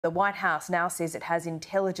The White House now says it has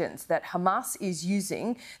intelligence that Hamas is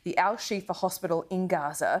using the Al-Shifa hospital in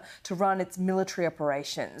Gaza to run its military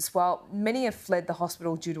operations. While many have fled the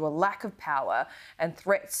hospital due to a lack of power and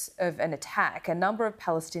threats of an attack, a number of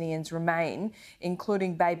Palestinians remain,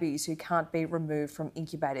 including babies who can't be removed from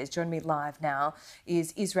incubators. Joining me live now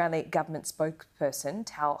is Israeli government spokesperson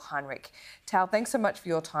Tal Heinrich. Tal, thanks so much for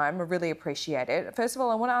your time. I really appreciate it. First of all,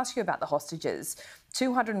 I want to ask you about the hostages.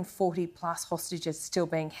 240 plus hostages still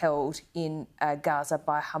being held in Gaza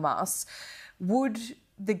by Hamas. Would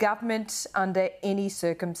the government, under any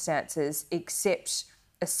circumstances, accept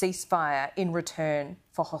a ceasefire in return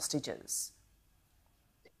for hostages?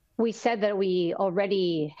 We said that we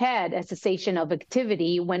already had a cessation of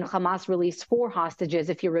activity when Hamas released 4 hostages,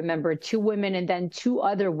 if you remember, 2 women and then 2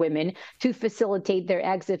 other women to facilitate their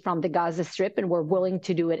exit from the Gaza Strip. And we're willing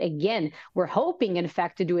to do it again. We're hoping, in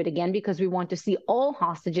fact, to do it again because we want to see all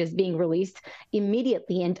hostages being released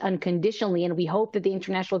immediately and unconditionally. And we hope that the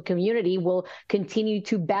international community will continue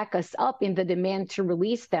to back us up in the demand to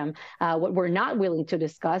release them. What we're not willing to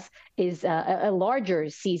discuss is a larger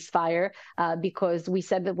ceasefire because we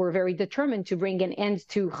said that we're very determined to bring an end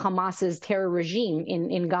to Hamas's terror regime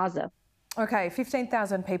in Gaza. Okay,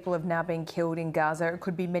 15,000 people have now been killed in Gaza. It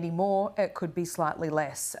could be many more, it could be slightly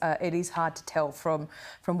less. It is hard to tell from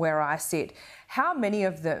where I sit. How many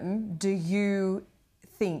of them do you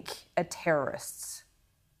think are terrorists?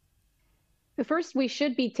 First, we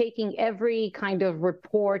should be taking every kind of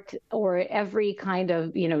report or every kind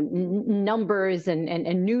of, numbers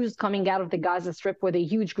and news coming out of the Gaza Strip with a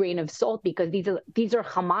huge grain of salt, because these are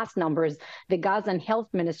Hamas numbers. The Gazan Health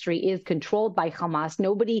Ministry is controlled by Hamas.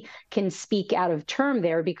 Nobody can speak out of term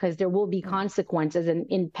there because there will be consequences. And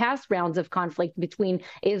in past rounds of conflict between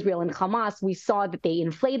Israel and Hamas, we saw that they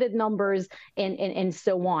inflated numbers and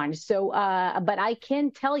so on. So, but I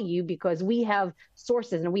can tell you, because we have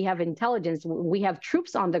sources and we have intelligence, we have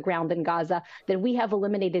troops on the ground in Gaza, that we have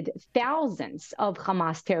eliminated thousands of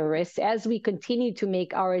Hamas terrorists as we continue to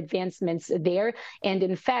make our advancements there. And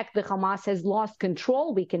in fact, the Hamas has lost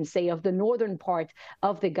control, we can say, of the northern part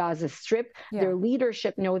of the Gaza Strip. Yeah. Their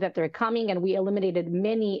leadership know that they're coming, and we eliminated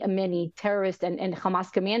many terrorists and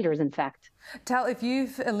Hamas commanders, in fact. Tal, if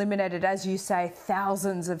you've eliminated, as you say,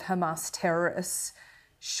 thousands of Hamas terrorists,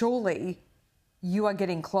 surely you are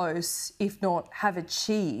getting close, if not have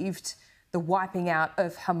achieved, the wiping out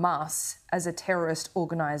of Hamas as a terrorist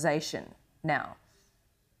organisation now?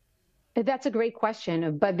 That's a great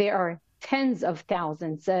question, but there are tens of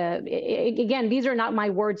thousands. Again, these are not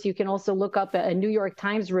my words. You can also look up a New York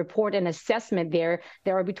Times report and assessment there.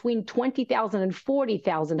 There are between 20,000 and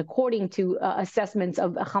 40,000, according to assessments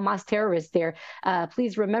of Hamas terrorists there.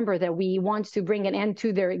 Please remember that we want to bring an end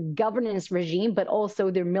to their governance regime, but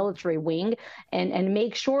also their military wing, and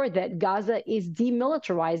make sure that Gaza is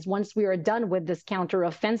demilitarized once we are done with this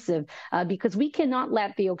counteroffensive, because we cannot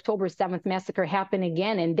let the October 7th massacre happen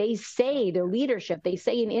again. And they say, their leadership, they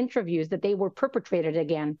say in interviews that they were perpetrated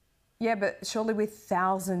again. Yeah, but surely with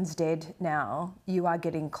thousands dead now, you are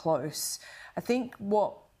getting close. I think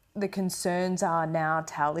what the concerns are now,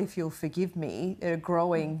 Tal, if you'll forgive me, are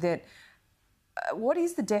growing, that what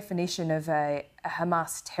is the definition of a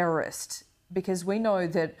Hamas terrorist? Because we know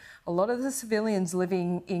that a lot of the civilians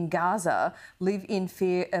living in Gaza live in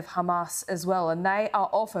fear of Hamas as well, and they are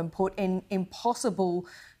often put in impossible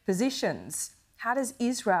positions. How does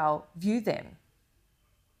Israel view them?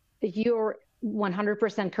 You're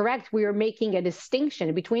 100% correct. We are making a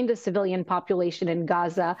distinction between the civilian population in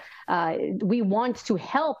Gaza. We want to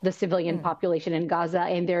help the civilian population in Gaza,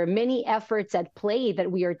 and there are many efforts at play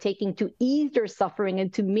that we are taking to ease their suffering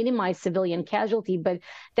and to minimize civilian casualty. But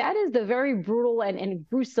that is the very brutal and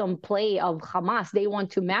gruesome play of Hamas. They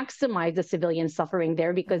want to maximize the civilian suffering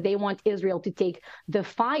there because they want Israel to take the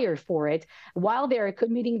fire for it, while they're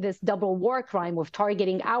committing this double war crime of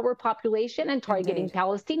targeting our population and targeting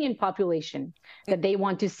Palestinian population that they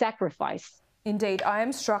want to sacrifice. Indeed. I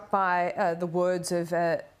am struck by the words of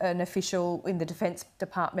an official in the Defence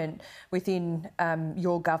Department within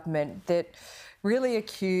your government that really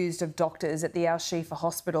accused of doctors at the Al-Shifa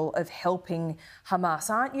hospital of helping Hamas.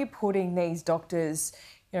 Aren't you putting these doctors,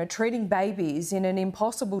 treating babies, in an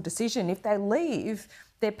impossible decision? If they leave,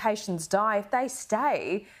 their patients die. If they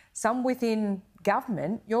stay, some within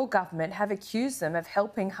government, your government, have accused them of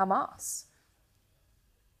helping Hamas.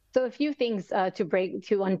 So a few things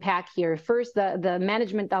to unpack here. First, the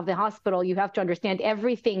management of the hospital. You have to understand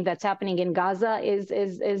everything that's happening in Gaza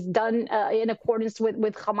is done in accordance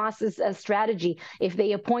with Hamas's strategy. If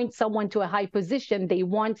they appoint someone to a high position, they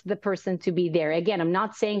want the person to be there. Again, I'm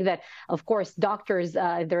not saying that, of course, doctors.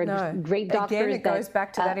 There are great doctors. Again, it goes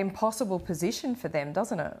back to that impossible position for them,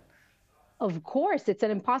 doesn't it? Of course, it's an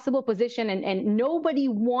impossible position, and nobody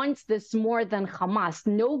wants this more than Hamas.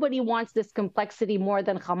 Nobody wants this complexity more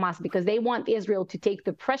than Hamas because they want Israel to take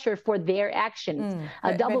the pressure for their actions,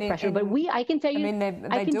 double pressure. But I can tell you, I mean,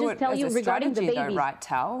 they do it as a strategy, though, right,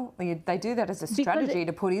 Tal? They do that as a strategy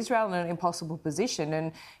to put Israel in an impossible position,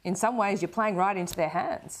 and in some ways, you're playing right into their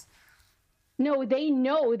hands. No, they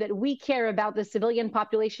know that we care about the civilian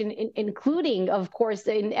population, including, of course,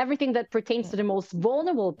 in everything that pertains to the most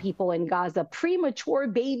vulnerable people in Gaza, premature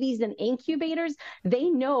babies and incubators.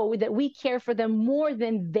 They know that we care for them more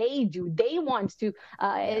than they do. They want to,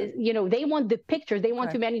 they want the pictures. They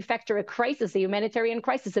want to manufacture a crisis, a humanitarian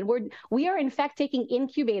crisis. And we are, in fact, taking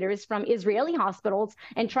incubators from Israeli hospitals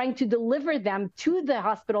and trying to deliver them to the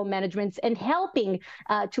hospital managements and helping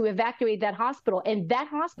to evacuate that hospital. And that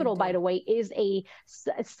hospital, by the way, is a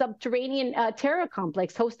subterranean terror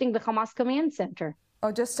complex hosting the Hamas command center.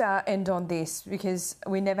 I'll just end on this because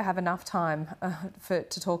we never have enough time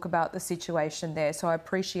to talk about the situation there. So I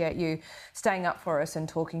appreciate you staying up for us and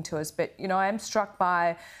talking to us. But, I am struck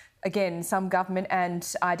by, again, some government and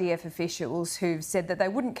IDF officials who've said that they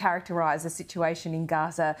wouldn't characterise the situation in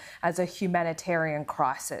Gaza as a humanitarian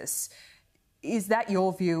crisis. Is that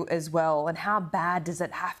your view as well? And how bad does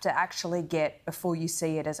it have to actually get before you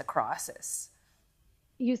see it as a crisis?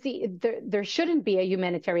 You see, there shouldn't be a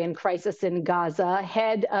humanitarian crisis in Gaza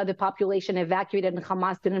had the population evacuated and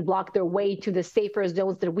Hamas didn't block their way to the safer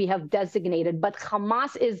zones that we have designated. But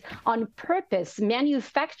Hamas is on purpose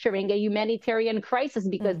manufacturing a humanitarian crisis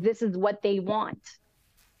because this is what they want.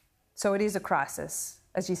 So it is a crisis,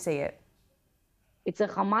 as you see it? It's a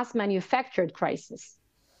Hamas manufactured crisis.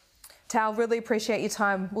 Tal, really appreciate your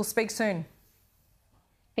time. We'll speak soon.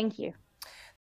 Thank you.